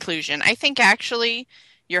this conclusion. I think actually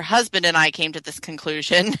your husband and I came to this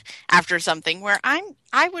conclusion after something where I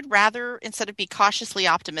would rather, instead of be cautiously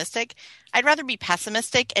optimistic, I'd rather be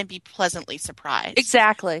pessimistic and be pleasantly surprised.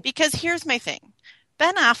 Exactly. Because here's my thing.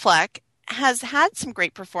 Ben Affleck has had some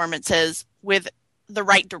great performances with the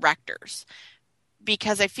right directors,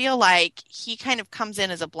 because I feel like he kind of comes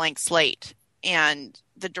in as a blank slate and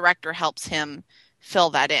the director helps him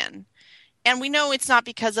fill that in. And we know it's not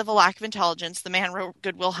because of a lack of intelligence. The man wrote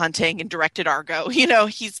Good Will Hunting and directed Argo.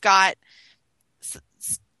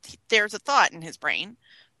 There's a thought in his brain.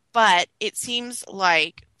 But it seems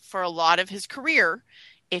like for a lot of his career,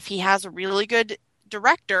 if he has a really good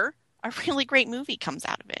director, a really great movie comes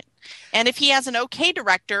out of it. And if he has an okay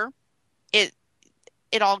director, it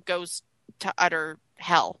all goes to utter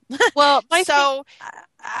hell. Well,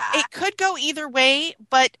 it could go either way,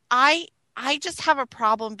 but I just have a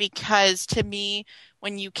problem because, to me,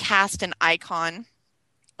 when you cast an icon,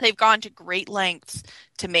 they've gone to great lengths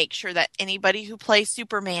to make sure that anybody who plays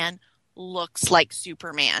Superman looks like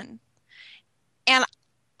Superman. And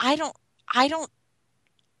I don't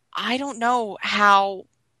know how.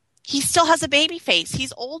 He still has a baby face.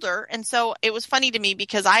 He's older. And so it was funny to me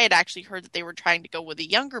because I had actually heard that they were trying to go with a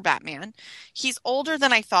younger Batman. He's older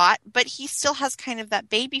than I thought, but he still has kind of that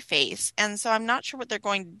baby face. And so I'm not sure what they're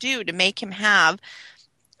going to do to make him have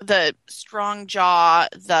the strong jaw,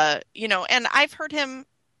 and I've heard him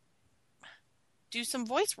do some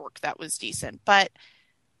voice work that was decent, but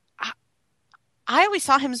I always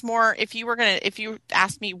saw him as more, if you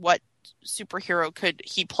asked me what superhero could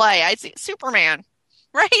he play, I'd say Superman.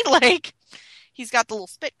 Right? Like, he's got the little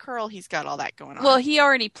spit curl. He's got all that going on. Well, he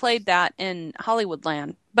already played that in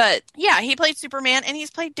Hollywoodland. But yeah, he played Superman and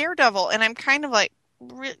he's played Daredevil. And I'm kind of like,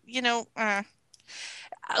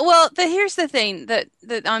 Well, here's the thing that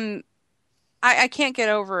I can't get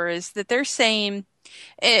over is that they're saying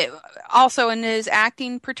It, also in his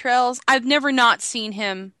acting portrayals, I've never not seen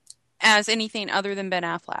him as anything other than Ben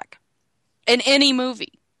Affleck in any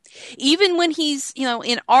movie. Even when he's,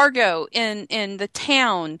 in Argo, in The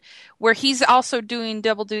Town, where he's also doing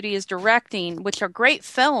double duty as directing, which are great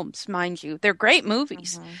films, mind you. They're great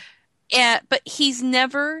movies. But he's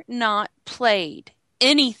never not played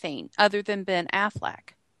anything other than Ben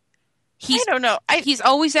Affleck. I don't know. He's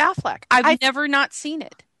always Affleck. I've never not seen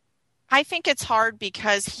it. I think it's hard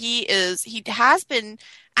because he has been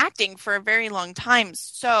acting for a very long time.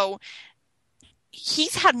 So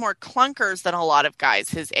he's had more clunkers than a lot of guys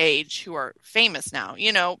his age who are famous now,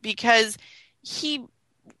 because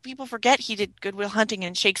people forget he did Good Will Hunting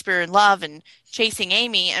and Shakespeare in Love and Chasing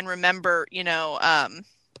Amy and remember,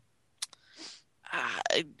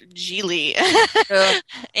 Geely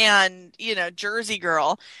and, Jersey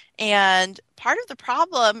Girl. And part of the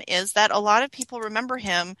problem is that a lot of people remember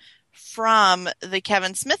him from the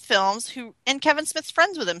Kevin Smith films, and Kevin Smith's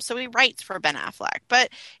friends with him, so he writes for Ben Affleck. But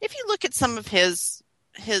if you look at some of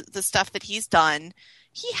the stuff that he's done,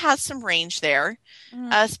 he has some range there,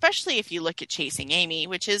 especially if you look at Chasing Amy,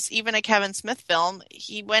 which is even a Kevin Smith film.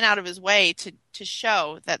 He went out of his way to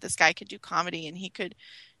show that this guy could do comedy and he could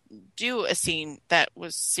do a scene that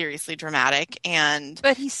was seriously dramatic.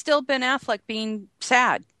 But he's still Ben Affleck being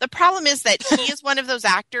sad. The problem is that he is one of those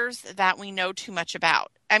actors that we know too much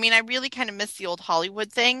about. I mean, I really kind of miss the old Hollywood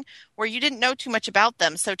thing where you didn't know too much about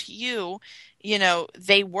them. So to you,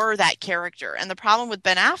 they were that character. And the problem with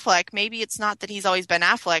Ben Affleck, maybe it's not that he's always Ben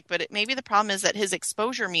Affleck, but maybe the problem is that his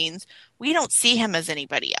exposure means we don't see him as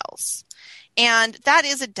anybody else. And that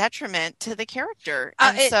is a detriment to the character.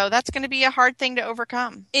 And so that's going to be a hard thing to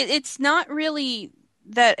overcome. It's not really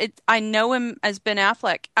that I know him as Ben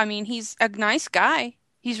Affleck. I mean, he's a nice guy.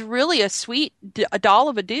 He's really a sweet a doll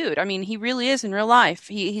of a dude. I mean, he really is in real life.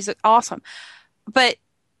 He's awesome. But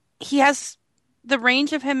he has the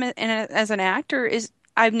range of him as an actor is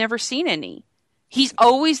I've never seen any. He's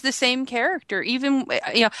always the same character. Even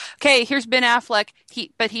okay, here's Ben Affleck. He's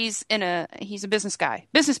a business guy,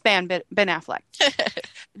 businessman Ben Affleck.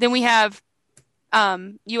 Then we have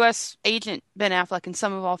U.S. agent Ben Affleck in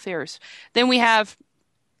Sum of All Fears. Then we have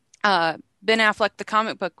Ben Affleck, the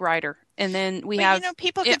comic book writer. And then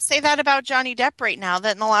people could say that about Johnny Depp right now,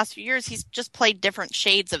 that in the last few years, he's just played different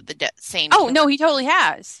shades of the same. Oh, no, he totally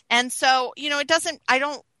has. And so, it doesn't, I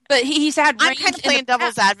don't. But he's had I'm kind of playing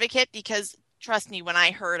devil's advocate because, trust me, when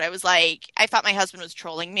I heard, I was like, I thought my husband was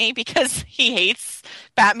trolling me because he hates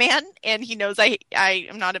Batman and he knows I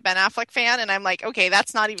am not a Ben Affleck fan. And I'm like, okay,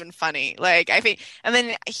 that's not even funny. Like, I think, and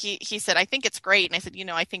then he said, I think it's great. And I said,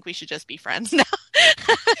 I think we should just be friends now.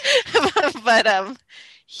 But,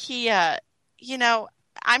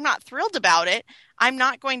 I'm not thrilled about it. I'm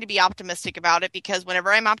not going to be optimistic about it because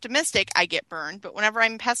whenever I'm optimistic, I get burned. But whenever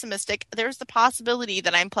I'm pessimistic, there's the possibility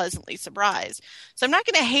that I'm pleasantly surprised. So I'm not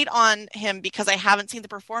going to hate on him because I haven't seen the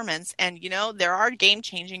performance. And, there are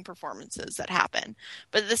game-changing performances that happen.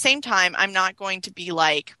 But at the same time, I'm not going to be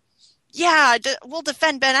like, yeah, we'll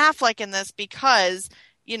defend Ben Affleck in this because,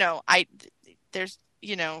 you don't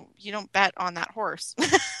bet on that horse.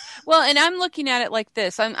 Well, and I'm looking at it like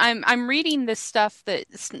this. I'm reading this stuff that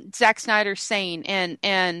Zack Snyder's saying,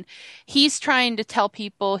 and he's trying to tell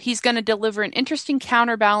people he's going to deliver an interesting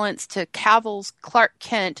counterbalance to Cavill's Clark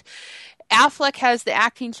Kent. Affleck has the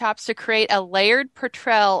acting chops to create a layered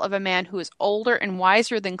portrayal of a man who is older and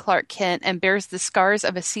wiser than Clark Kent and bears the scars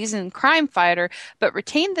of a seasoned crime fighter, but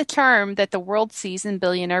retain the charm that the world sees in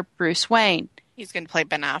billionaire Bruce Wayne. He's going to play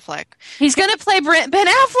Ben Affleck. He's going to play Ben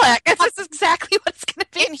Affleck. That's exactly what it's going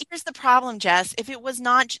to be. And here's the problem, Jess. If it was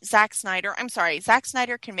not Zack Snyder, I'm sorry, Zack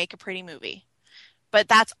Snyder can make a pretty movie. But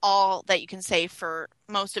that's all that you can say for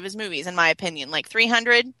most of his movies, in my opinion. Like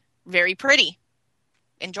 300, very pretty.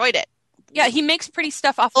 Enjoyed it. Yeah, he makes pretty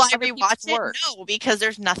stuff off Will of I rewatch it? No, because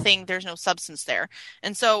there's no substance there.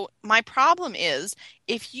 And so my problem is,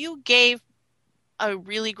 if you gave a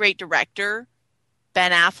really great director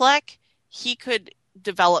Ben Affleck, he could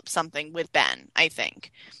develop something with Ben, I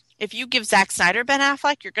think. If you give Zack Snyder Ben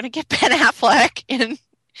Affleck, you're going to get Ben Affleck in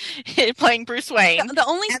playing Bruce Wayne. The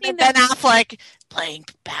only thing Ben Affleck playing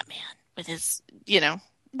Batman with his,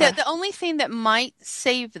 The only thing that might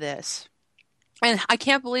save this, and I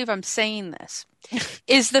can't believe I'm saying this,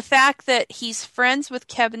 is the fact that he's friends with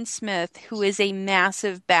Kevin Smith, who is a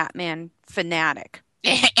massive Batman fanatic.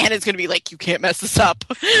 And it's going to be like, you can't mess this up.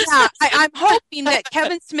 Yeah, I'm hoping that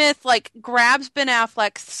Kevin Smith grabs Ben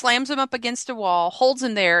Affleck, slams him up against a wall, holds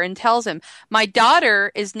him there, and tells him, "My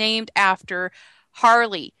daughter is named after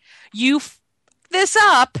Harley. You f this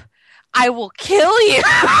up, I will kill you."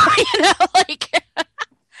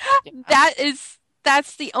 That is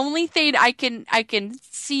that's the only thing I can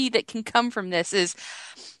see that can come from this is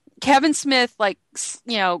Kevin Smith, like,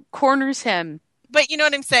 corners him. But you know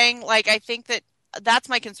what I'm saying? Like, I think that's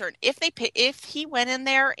my concern. If he went in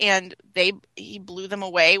there and he blew them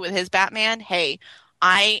away with his Batman, hey,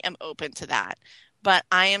 I am open to that. But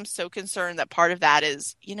I am so concerned that part of that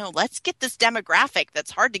is, let's get this demographic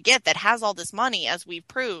that's hard to get, that has all this money, as we've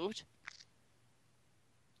proved.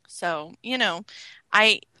 So,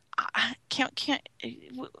 I can't.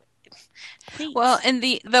 Please. Well, and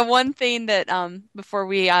the one thing that before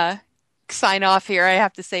we sign off here, I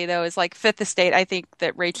have to say though, is like Fifth Estate. I think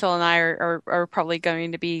that Rachel and I are probably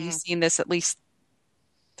going to be seeing this at least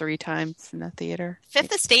 3 times in the theater.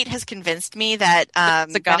 Fifth Estate has convinced me that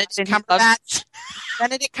Benedict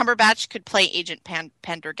Cumberbatch could play Agent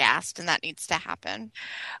Pendergast, and that needs to happen.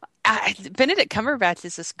 Benedict Cumberbatch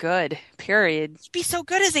is just good. Period. He'd be so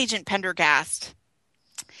good as Agent Pendergast.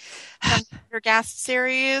 From the Pendergast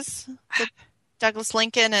series, with Douglas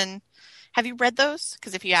Lincoln, and have you read those?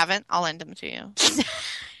 Because if you haven't, I'll lend them to you.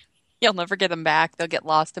 You'll never get them back. They'll get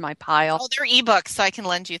lost in my pile. Oh, they're ebooks, so I can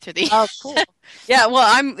lend you through the. Oh, cool. Yeah, well,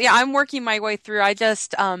 I'm working my way through. I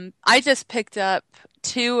just picked up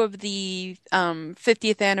 2 of the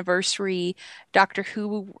 50th anniversary Doctor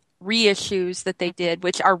Who reissues that they did,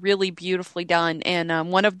 which are really beautifully done.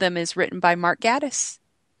 And one of them is written by Mark Gatiss,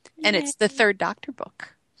 and it's the 3rd Doctor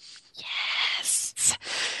book. Yes,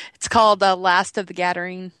 it's called Last of the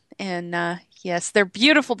Gathering, and yes, they're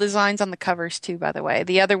beautiful designs on the covers too. By the way,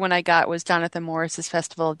 the other one I got was Jonathan Morris's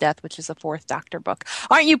Festival of Death, which is a 4th Doctor book.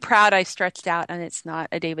 Aren't you proud I stretched out and it's not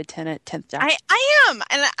a David Tennant 10th Doctor? I am,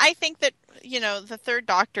 and I think that the 3rd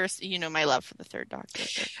Doctor. My love for the 3rd Doctor.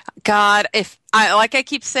 God, if I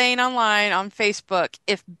keep saying online on Facebook,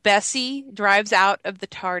 if Bessie drives out of the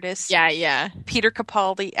TARDIS, yeah, Peter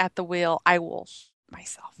Capaldi at the wheel, I will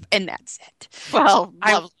myself, and that's it. Well,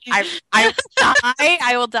 I will die.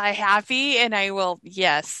 I will die happy, and I will.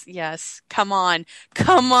 Yes. Come on,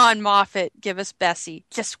 Moffat, give us Bessie.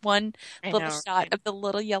 Just one little shot of the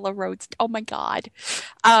little yellow roads. Oh my God.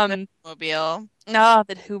 The Who-mobile. No,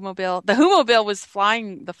 the Who-mobile. The Who-mobile was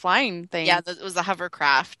flying. The flying thing. Yeah, it was a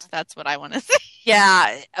hovercraft. That's what I want to say.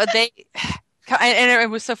 Yeah, and it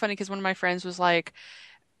was so funny because one of my friends was like,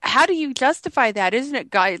 how do you justify that? Isn't it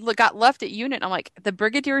got left at unit? I'm like, the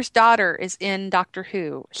Brigadier's daughter is in Doctor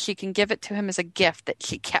Who. She can give it to him as a gift that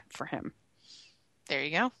she kept for him. There you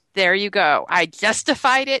go. There you go. I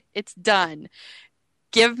justified it. It's done.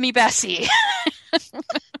 Give me Bessie.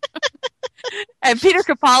 And Peter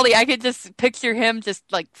Capaldi, I could just picture him just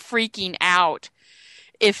like freaking out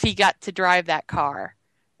if he got to drive that car.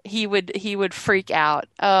 He would freak out.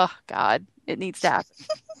 Oh God, it needs to happen.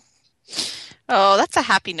 Oh, that's a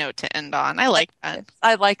happy note to end on. I like that.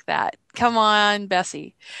 I like that. Come on,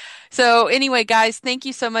 Bessie. So anyway, guys, thank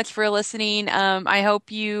you so much for listening. I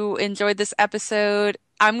hope you enjoyed this episode.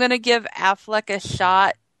 I'm going to give Affleck a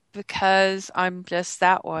shot because I'm just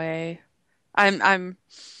that way. I'm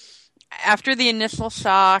after the initial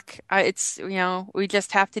shock, it's, we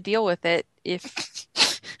just have to deal with it.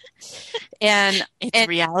 And it's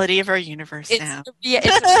reality of our universe now.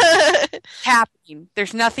 It's happening.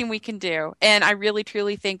 There's nothing we can do. And I really,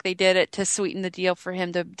 truly think they did it to sweeten the deal for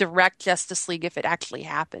him to direct Justice League if it actually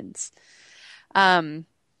happens. But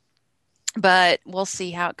we'll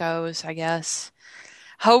see how it goes, I guess.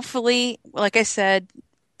 Hopefully, like I said,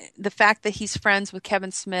 the fact that he's friends with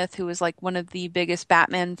Kevin Smith, who is like one of the biggest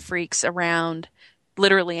Batman freaks around,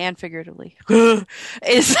 literally and figuratively,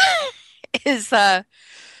 is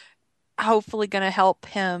hopefully going to help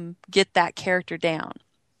him get that character down.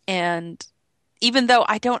 And even though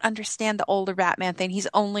I don't understand the older Batman thing, he's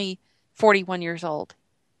only 41 years old.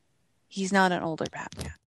 He's not an older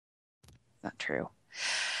Batman. Not true.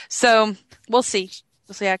 So we'll see.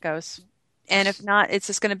 We'll see how it goes. And if not, it's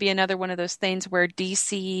just going to be another one of those things where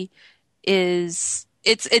DC is...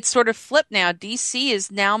 It's sort of flipped now. DC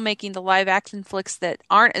is now making the live action flicks that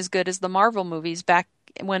aren't as good as the Marvel movies back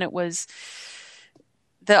when it was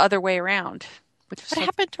the other way around. What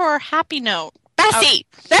happened to our happy note? Bessie!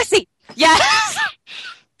 Oh, Bessie! Yes!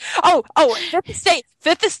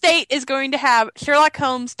 Fifth Estate is going to have Sherlock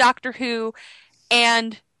Holmes, Doctor Who,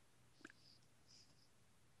 and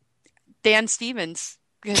Dan Stevens.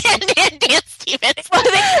 Dan Stevens.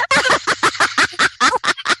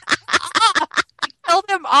 Kill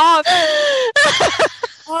them off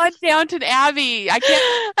on Downton Abbey. I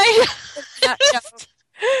can't.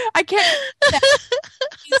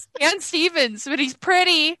 He's Dan Stevens, but he's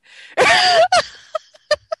pretty.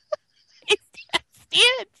 He's Dan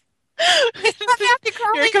Stevens. I have to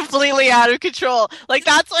cry. completely out of control. Like,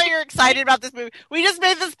 that's why you're excited about this movie. We just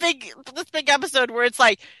made this big episode where it's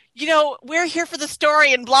like, you know, we're here for the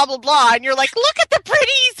story and blah, blah, blah. And you're like, look at the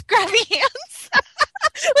pretty scrubby hands.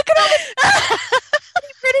 Look at all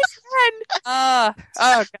the pretty men.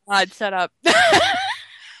 Oh, God, shut up.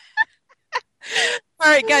 All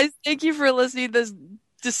right, guys, thank you for listening to this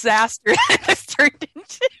disaster that this turned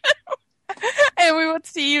into. And we will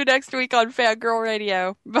see you next week on Fangirl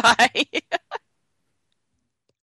Radio. Bye.